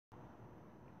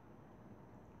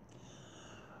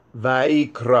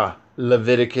Vaikra,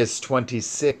 Leviticus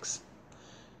 26.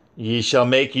 Ye shall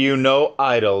make you no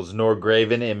idols, nor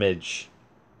graven image,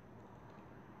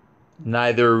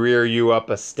 neither rear you up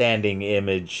a standing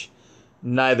image,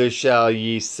 neither shall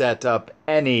ye set up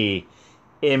any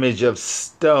image of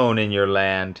stone in your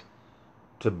land,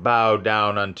 to bow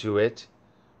down unto it.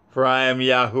 For I am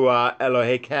Yahuwah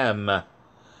Elohechem.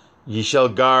 Ye shall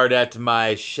guard at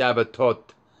my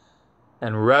Shabbatot,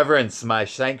 and reverence my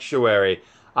sanctuary.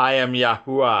 I am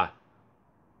Yahuwah.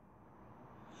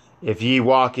 If ye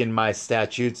walk in my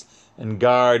statutes, and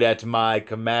guard at my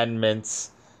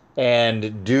commandments,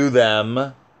 and do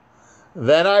them,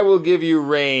 then I will give you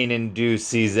rain in due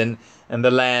season, and the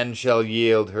land shall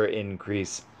yield her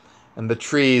increase, and the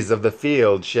trees of the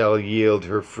field shall yield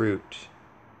her fruit.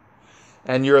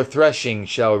 And your threshing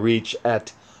shall reach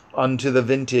at unto the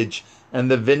vintage,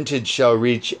 and the vintage shall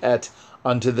reach at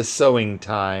unto the sowing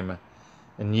time.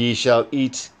 And ye shall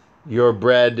eat your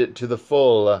bread to the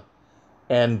full,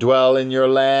 and dwell in your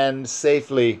land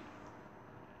safely.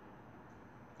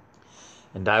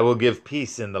 And I will give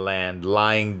peace in the land,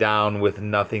 lying down with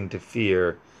nothing to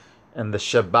fear, and the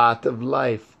Shabbat of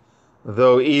life.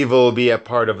 Though evil be a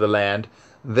part of the land,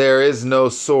 there is no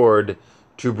sword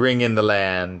to bring in the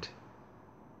land.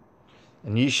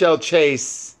 And ye shall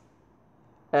chase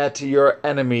at your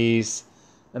enemies,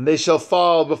 and they shall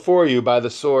fall before you by the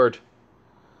sword.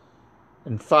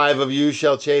 And 5 of you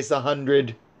shall chase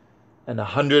 100, and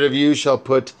 100 of you shall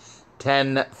put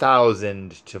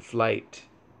 10,000 to flight.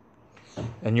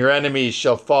 And your enemies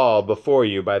shall fall before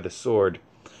you by the sword.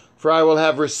 For I will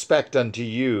have respect unto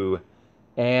you,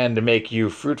 and make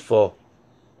you fruitful,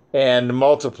 and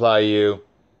multiply you,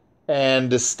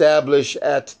 and establish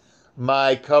at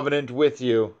my covenant with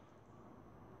you.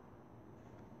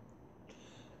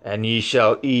 And ye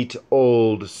shall eat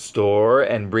old store,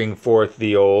 and bring forth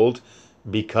the old,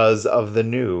 because of the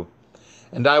new.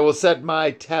 And I will set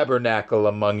my tabernacle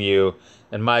among you,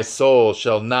 and my soul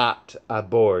shall not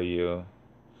abhor you.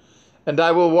 And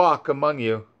I will walk among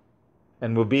you,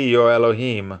 and will be your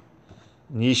Elohim,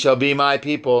 and ye shall be my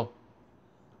people.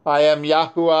 I am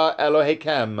Yahuwah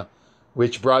Elohechem,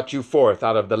 which brought you forth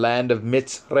out of the land of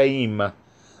Mitzrayim,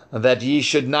 that ye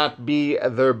should not be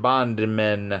their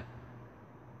bondmen.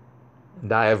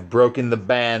 And I have broken the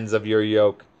bands of your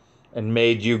yoke, and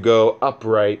made you go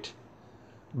upright.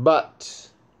 But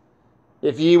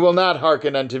if ye will not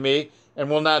hearken unto me, and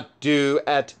will not do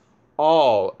at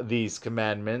all these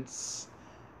commandments,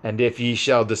 and if ye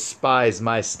shall despise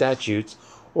my statutes,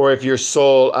 or if your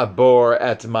soul abhor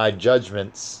at my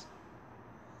judgments,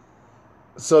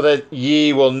 so that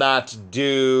ye will not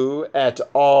do at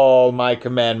all my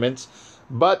commandments,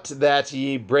 but that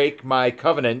ye break my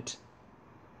covenant,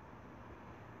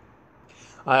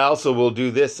 I also will do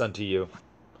this unto you.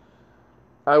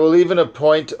 I will even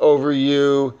appoint over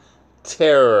you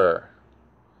terror,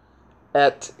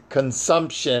 at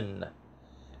consumption,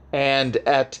 and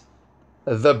at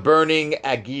the burning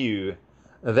ague,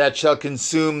 that shall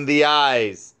consume the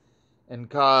eyes, and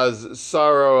cause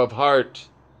sorrow of heart.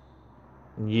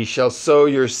 And ye shall sow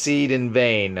your seed in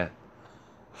vain,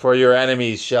 for your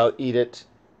enemies shall eat it.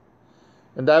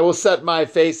 And I will set my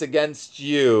face against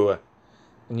you,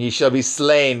 and ye shall be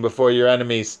slain before your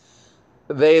enemies.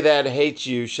 They that hate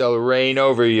you shall reign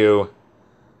over you,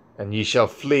 and ye shall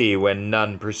flee when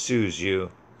none pursues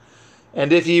you.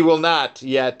 And if ye will not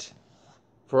yet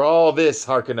for all this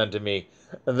hearken unto me,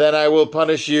 then I will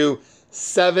punish you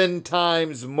 7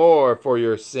 times more for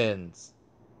your sins.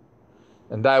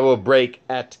 And I will break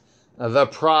at the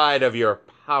pride of your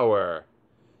power,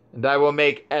 and I will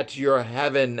make at your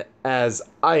heaven as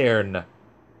iron,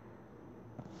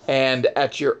 and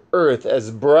at your earth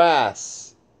as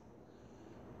brass,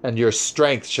 and your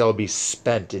strength shall be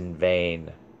spent in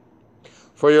vain.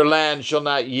 For your land shall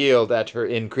not yield at her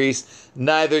increase,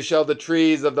 neither shall the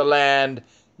trees of the land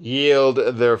yield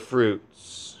their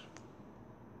fruits.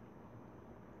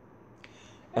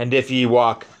 And if ye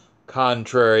walk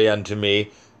contrary unto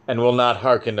me, and will not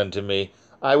hearken unto me,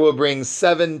 I will bring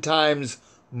 7 times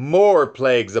more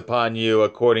plagues upon you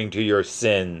according to your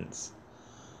sins.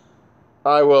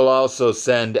 I will also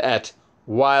send at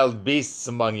wild beasts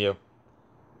among you,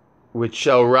 which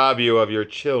shall rob you of your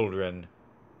children,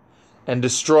 and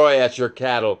destroy at your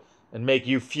cattle, and make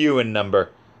you few in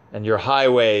number, and your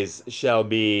highways shall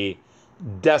be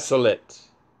desolate.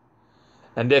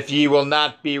 And if ye will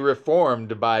not be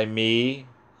reformed by me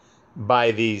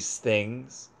by these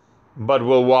things, but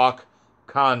will walk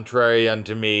contrary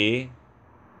unto me,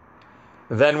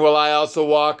 then will I also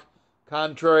walk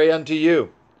contrary unto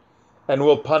you, and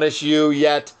will punish you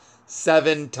yet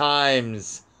 7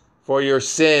 times for your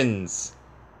sins.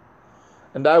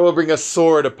 And I will bring a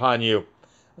sword upon you,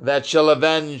 that shall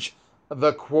avenge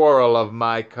the quarrel of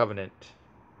my covenant.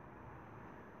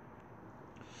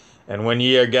 And when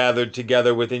ye are gathered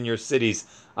together within your cities,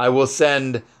 I will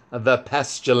send the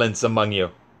pestilence among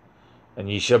you, and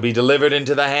ye shall be delivered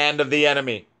into the hand of the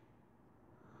enemy.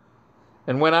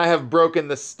 And when I have broken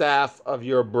the staff of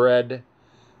your bread,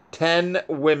 10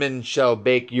 women shall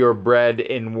bake your bread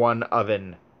in one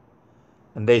oven,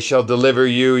 and they shall deliver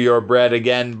you your bread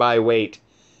again by weight,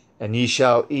 and ye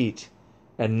shall eat,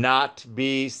 and not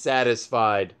be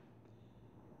satisfied.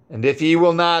 And if ye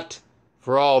will not,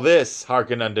 for all this,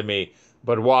 hearken unto me,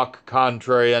 but walk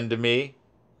contrary unto me,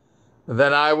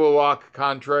 then I will walk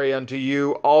contrary unto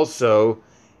you also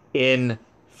in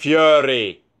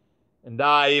fury, and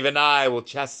I, even I, will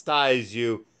chastise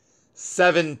you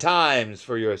 7 times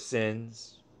for your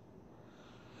sins.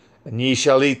 And ye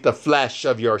shall eat the flesh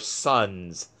of your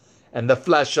sons, and the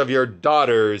flesh of your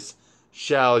daughters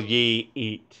shall ye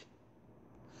eat.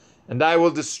 And I will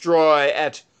destroy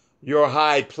at your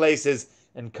high places,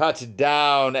 and cut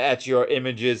down at your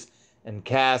images, and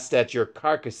cast at your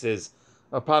carcasses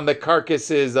upon the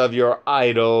carcasses of your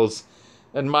idols,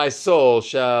 and my soul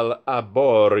shall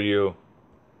abhor you.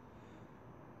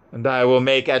 And I will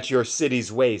make at your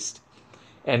cities waste,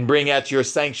 and bring at your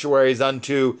sanctuaries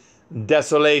unto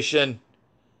desolation,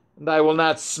 and I will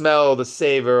not smell the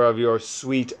savor of your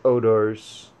sweet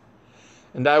odors.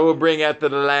 And I will bring at the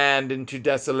land into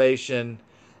desolation,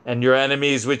 and your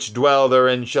enemies which dwell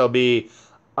therein shall be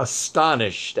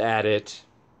astonished at it.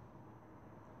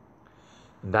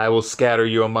 And I will scatter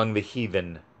you among the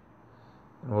heathen,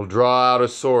 and will draw out a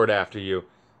sword after you,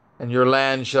 and your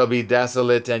land shall be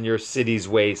desolate, and your cities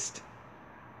waste.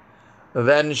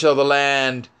 Then shall the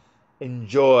land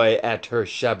enjoy at her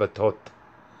Shabbatot,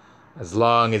 as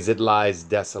long as it lies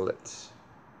desolate.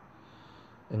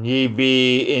 And ye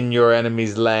be in your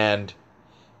enemy's land,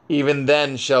 even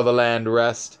then shall the land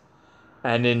rest,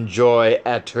 and enjoy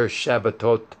at her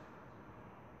Shabbatot.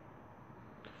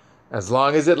 As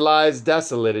long as it lies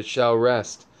desolate, it shall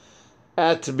rest,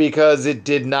 because it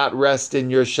did not rest in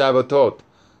your Shabbatot,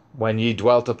 when ye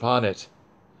dwelt upon it.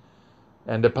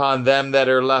 And upon them that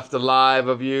are left alive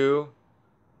of you,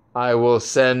 I will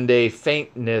send a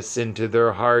faintness into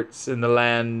their hearts in the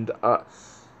lands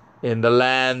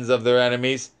of their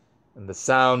enemies, and the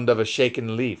sound of a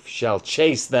shaken leaf shall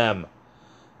chase them,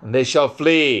 and they shall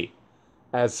flee,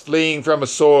 as fleeing from a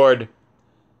sword,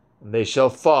 and they shall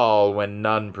fall when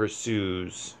none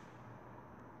pursues.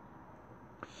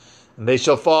 And they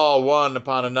shall fall one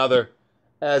upon another,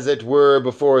 as it were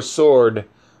before a sword,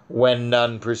 when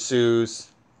none pursues.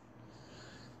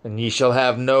 And ye shall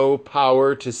have no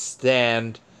power to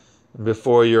stand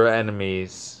before your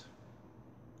enemies.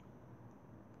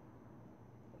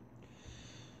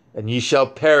 And ye shall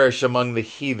perish among the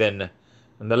heathen,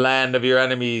 and the land of your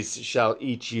enemies shall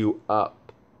eat you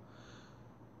up.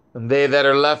 And they that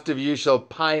are left of you shall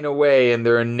pine away in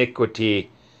their iniquity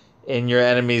in your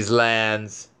enemies'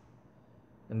 lands.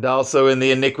 And also in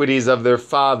the iniquities of their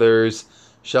fathers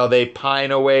shall they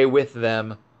pine away with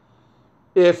them,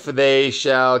 if they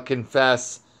shall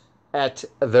confess at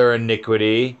their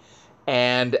iniquity,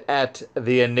 and at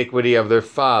the iniquity of their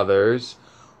fathers,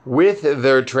 with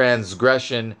their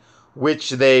transgression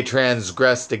which they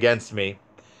transgressed against me,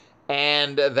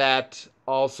 and that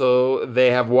also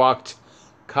they have walked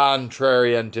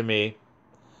contrary unto me,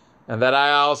 and that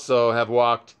I also have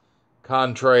walked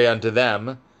contrary unto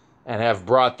them, and have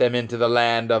brought them into the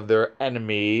land of their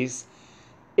enemies,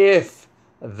 if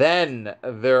then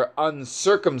their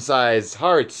uncircumcised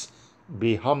hearts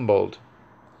be humbled,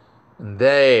 and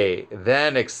they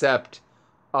then accept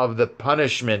of the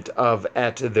punishment of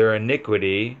at their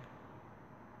iniquity,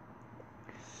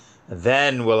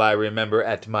 then will I remember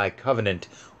at my covenant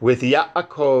with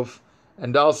Yaakov,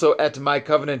 and also at my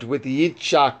covenant with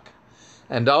Yitzchak,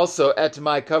 and also at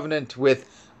my covenant with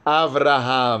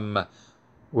Avraham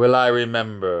will I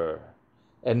remember,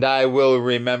 and I will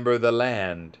remember the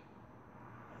land.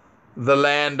 The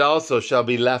land also shall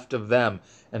be left of them,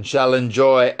 and shall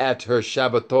enjoy at her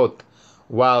Shabbatot,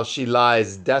 while she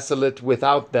lies desolate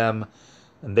without them,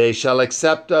 and they shall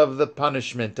accept of the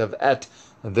punishment of at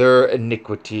their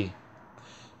iniquity.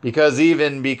 Because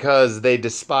they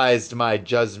despised my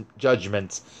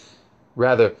judgments,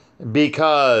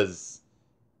 because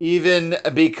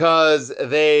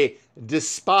they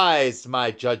despised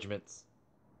my judgments,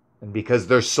 and because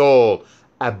their soul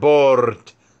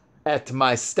abhorred at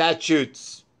my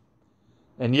statutes.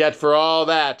 And yet for all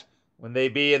that, when they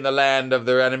be in the land of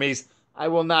their enemies, I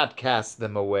will not cast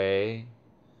them away,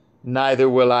 neither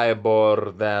will I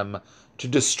abhor them, to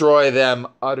destroy them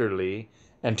utterly,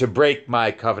 and to break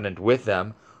my covenant with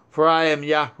them, for I am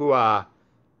Yahuwah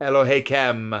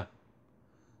Elohechem.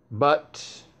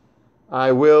 But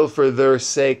I will for their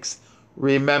sakes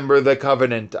remember the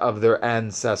covenant of their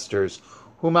ancestors,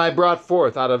 whom I brought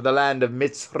forth out of the land of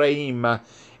Mitzrayim,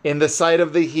 in the sight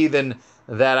of the heathen,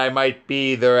 that I might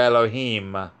be their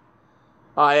Elohim.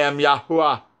 I am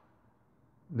Yahuwah.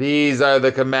 These are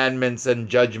the commandments and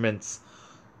judgments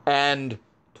and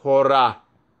Torah,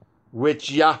 which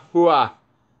Yahuwah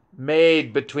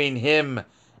made between him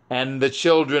and the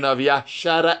children of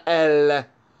Yashara'el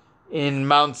in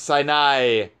Mount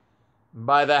Sinai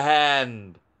by the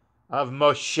hand of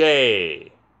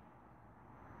Moshe.